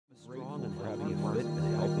for having a fit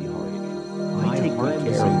and healthy heart. I take good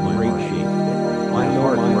care of my great shape. My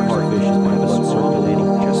heart works efficient, my blood circulating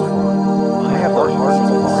just fine. I have the heart of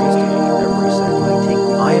a lion every second.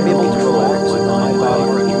 I am able to relax my body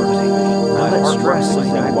rejuvenates. I let stress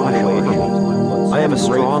and wash away from me. I am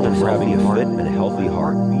strong and for having a fit and healthy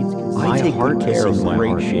heart. I take good care of my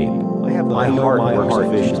great shape. My heart works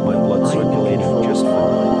efficient, my blood circulating just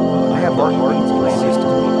fine. I have the heart of a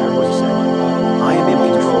lion every second. I am able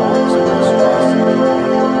to relax and let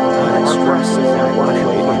stress and wash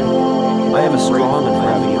away from me. I am strong and for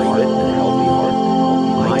having a fit and healthy heart.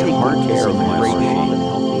 I take good care of my great shape.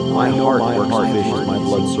 My heart works efficient, my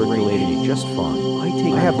blood circulating just fine.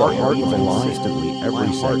 I have the heart of a lion consistently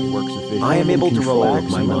every second. I am able to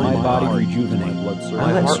relax and my body rejuvenate.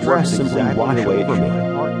 I let stress simply wash away from me.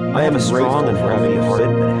 I am strong and for having a fit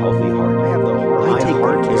and healthy heart. I take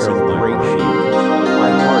good care of my great shape.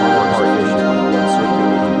 My heart works efficient, my blood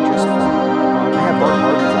circulating just fine. I have the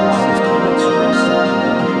heart of a lion let stress.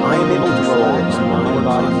 I am able to relax and my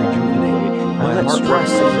body rejuvenate. I let stress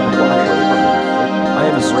simply wash away from me. I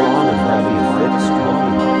am strong and for having a fit and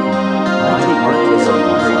healthy heart. I take good care of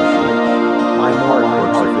my great shape. My heart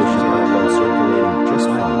works efficient, my blood circulating just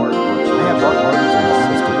fine. I have the heart of a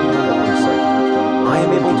lion every second. I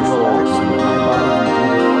am able to relax and my body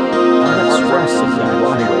rejuvenate. I let stress simply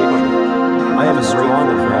wash away from me. I am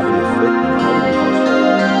strong and for having a fit and healthy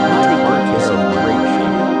heart. I take good care of my great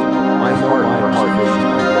shape. My heart works efficient,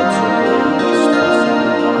 my blood circulating just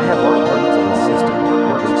fine. I have the heart of a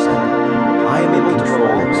lion every second. I am able to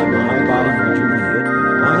relax and my body rejuvenate.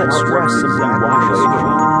 I let stress simply wash away from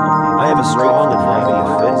me. I am strong and for having a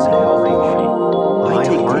fit and healthy heart. I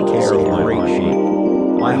take good care of my great shape.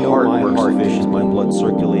 My heart works efficient, my blood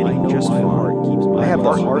circulating just fine. I have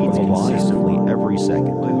the heart of a lion consistently every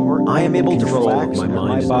second. I am able to relax my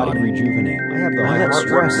mind and body rejuvenate. I let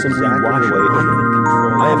stress simply wash away from me.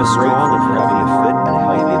 I am strong and for having a fit and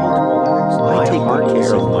healthy heart. I take good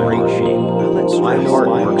care of my great shape. My heart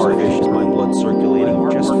works efficient, my blood circulating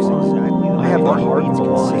just fine. I have the heart of a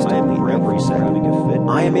lion every second.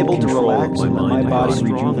 I am able to relax my body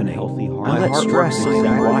rejuvenate. I let stress simply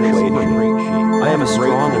wash away from me. I am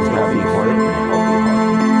strong and for having a fit and healthy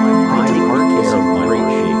heart. I take good care of my great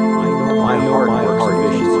shape. My heart works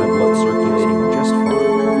efficient, my blood circulating just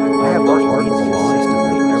fine. I have the heart of a lion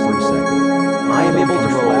every second. I am able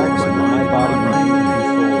to relax my body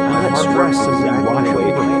rejuvenate. I let stress simply wash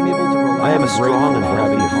away from me. I am strong and for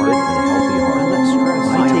having a fit and healthy heart.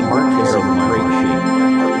 I take good care of my great shape.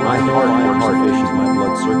 My heart works efficient, my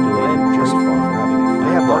blood circulating just fine.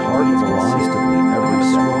 I have the heart of a lion every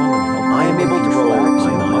second. I am able to relax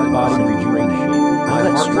my body rejuvenate. I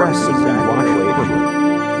let stress simply wash away from me.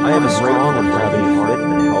 I am strong and for having a fit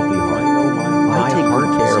and healthy heart. I take good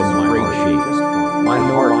care of my great shape. My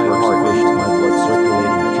heart works efficient, my blood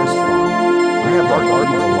circulating just fine. I have the heart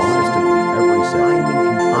of a lion every second.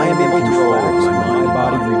 I am able to relax my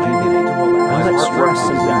body rejuvenate. I let stress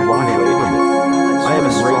simply wash away from me. I am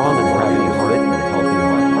strong and for having a fit and healthy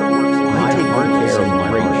heart. I take good care of my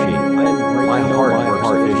great shape. My heart works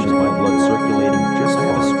efficient, my blood circulating just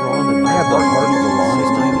fine. I have the heart of a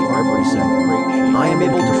lion every second. I am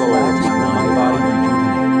able to relax my body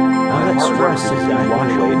rejuvenate. I let stress simply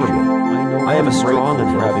wash away from me. I am strong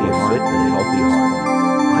and for having a fit and healthy heart.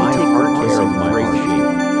 I take good care of my great shape.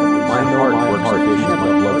 My heart works efficient,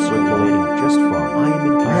 my blood circulating just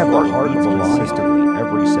fine. I have the heart of a lion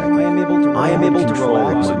every second. I am able to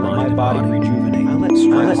relax my body rejuvenate. I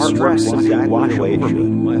let stress simply wash away from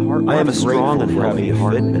me. I am strong and for having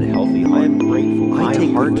a fit and healthy heart. I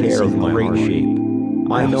take good care of my great shape.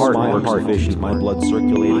 My heart works efficient, my blood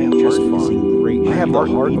circulating just fine. I have the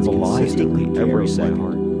heart of a lion every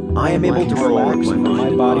second. I am able to relax my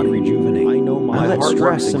body rejuvenate. I let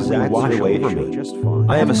stress simply wash away from me.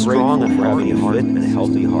 I am strong and for having a fit and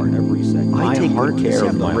healthy heart. I take good care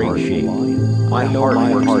of my great shape. My heart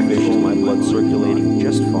works efficient, my blood circulating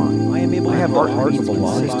just fine. I have the heart of a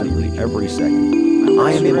lion every second.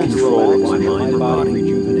 I am able to relax my mind and body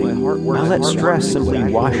rejuvenate. I let stress simply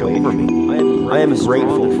wash over me. I am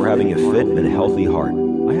grateful for having a fit and healthy heart.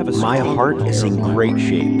 My heart is in great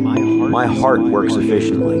shape. My heart works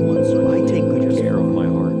efficiently. I take good care of my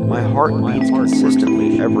heart. My heart beats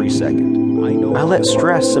consistently every second. I let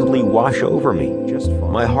stress simply wash over me.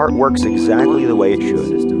 My heart works exactly the way it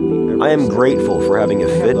should. I am grateful for having a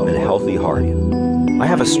fit and healthy heart. I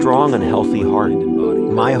have a strong and healthy heart.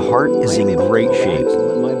 My heart is in great shape.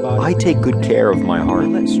 I take good care of my heart.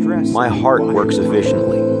 My heart works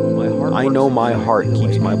efficiently. I know my heart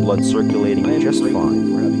keeps my blood circulating just fine.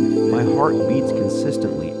 My heart beats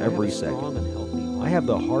consistently every second. I have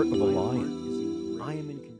the heart of a lion.